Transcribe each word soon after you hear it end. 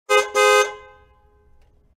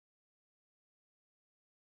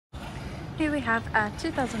Here we have our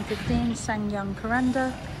 2015 SSANGYONG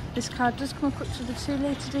KORANDO. This car does come equipped with a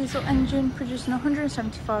 2-litre diesel engine producing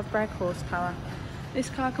 175 brake horsepower. This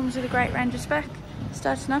car comes with a great range of spec.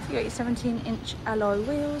 Starting off, you've got your 17-inch alloy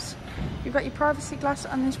wheels. You've got your privacy glass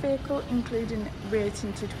on this vehicle, including rear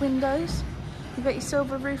tinted windows. You've got your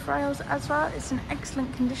silver roof rails as well. It's in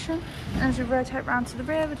excellent condition. And as we rotate round to the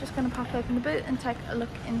rear, we're just going to pop open the boot and take a look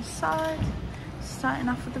inside. Starting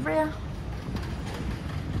off with the rear.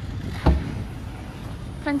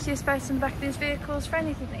 Plenty of space in the back of these vehicles for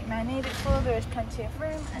anything that you may need it for. There is plenty of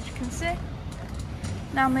room, as you can see.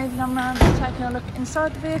 Now moving on round and taking a look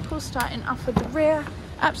inside the vehicle, starting off with the rear.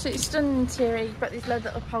 Absolutely stunning interior. You've got these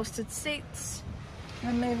leather upholstered seats.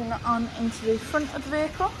 And moving on into the front of the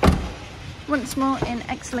vehicle. Once more in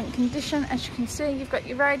excellent condition. As you can see, you've got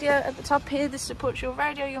your radio at the top here. This supports your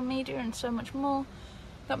radio, your media and so much more.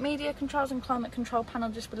 You've got media controls and climate control panel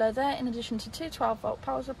just below there, in addition to two 12-volt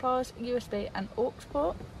power supplies, USB and aux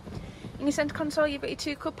port. In your centre console, you've got your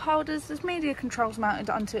two cup holders. There's media controls mounted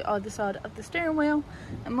onto either side of the steering wheel,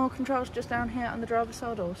 and more controls just down here on the driver's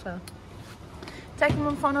side also. Taking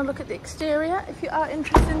one final look at the exterior, if you are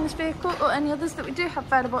interested in this vehicle or any others that we do have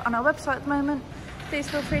available on our website at the moment, please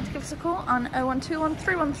feel free to give us a call on 0121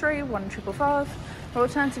 313 1555, or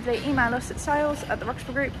alternatively email us at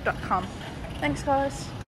sales@theroxburgroup.com. Thanks guys.